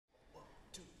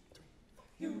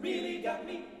You really got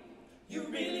me. You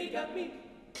really got me.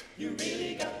 You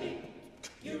really got me.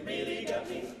 You really got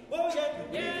me. Oh yeah, you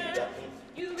really got me.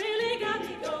 You really got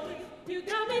me going. You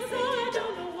got me so I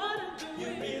don't know what I'm doing.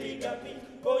 You really got me.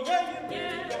 Oh yeah, you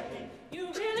really got me.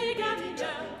 You really got me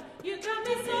down. You got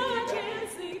me so I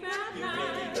can't sleep at night. You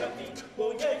really got me.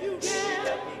 Oh yeah, you really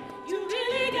got me. You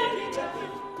really got me down.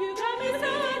 You got me so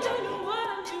I don't know what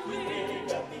I'm doing. You really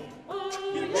got me. Oh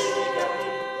you really got me.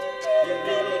 You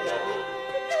really got me.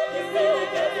 You really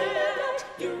got me.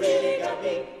 You really got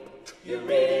me. You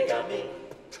really got me.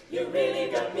 You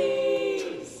really got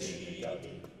me. See,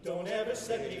 don't ever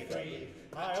set me free.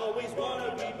 I always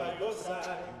wanna be by your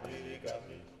side. You really got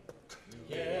me.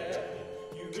 Yeah,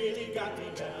 you really got me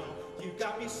now. You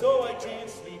got me so I can't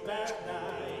sleep at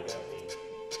night.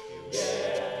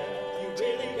 Yeah, you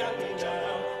really got me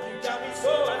now. You got me so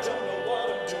I don't know what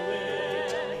I'm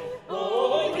doing.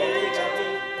 Oh, you really got me.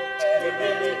 You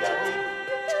really got me.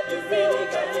 You really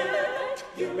got me.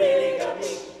 You really got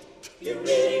me. You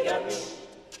really got me.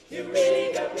 You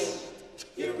really got me.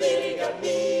 You really got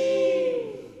me.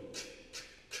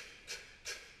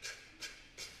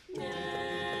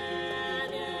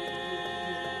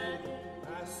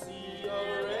 I see a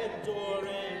red door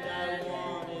and I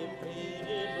want it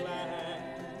painted black.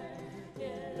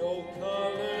 No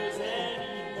colors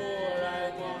anymore, I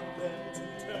want them to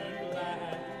turn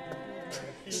black.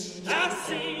 I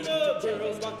see the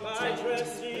girls walk by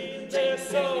dressed in their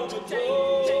summer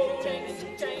clothes.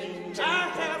 I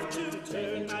have to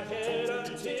turn my head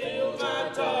until my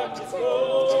darkness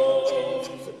goes.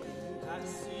 I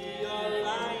see a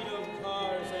line of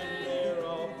cars and they're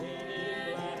all painted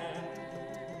black,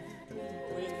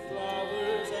 with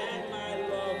flowers and my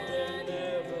love, they're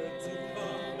never to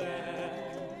come back.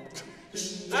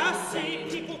 I see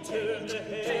people turn their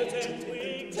heads and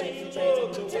quickly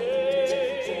look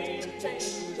away,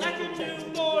 like a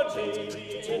newborn baby,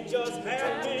 it just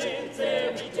happens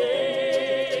every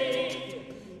day.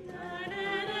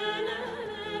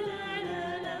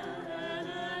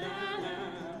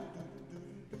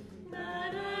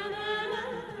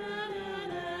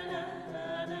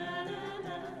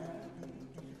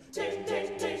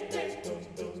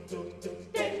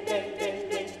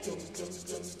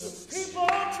 People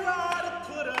try to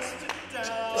put us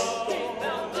down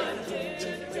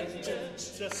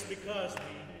just because we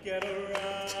get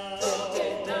around.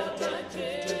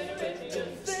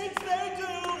 Things they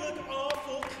do look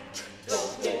awful. I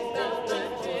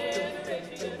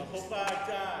hope I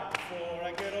die before I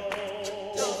get old.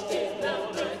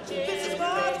 This is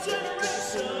my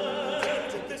generation.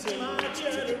 This is my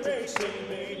generation,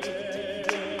 baby.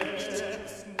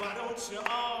 Why don't you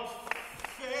all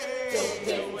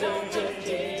fade away?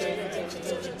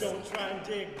 Don't try and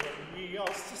dig what we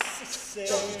all say.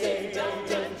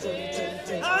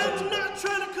 I'm not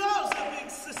trying to cause a big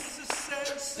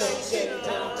sensation.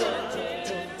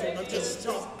 I'm just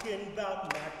talking about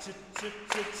my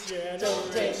generation.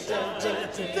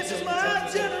 This is my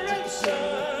generation.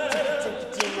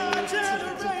 My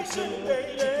generation,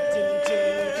 baby.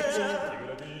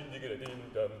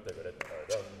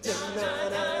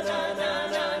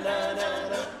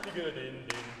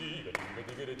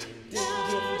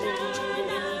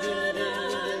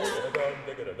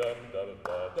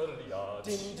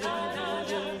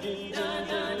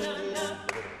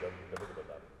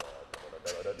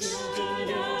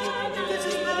 This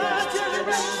is my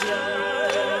generation.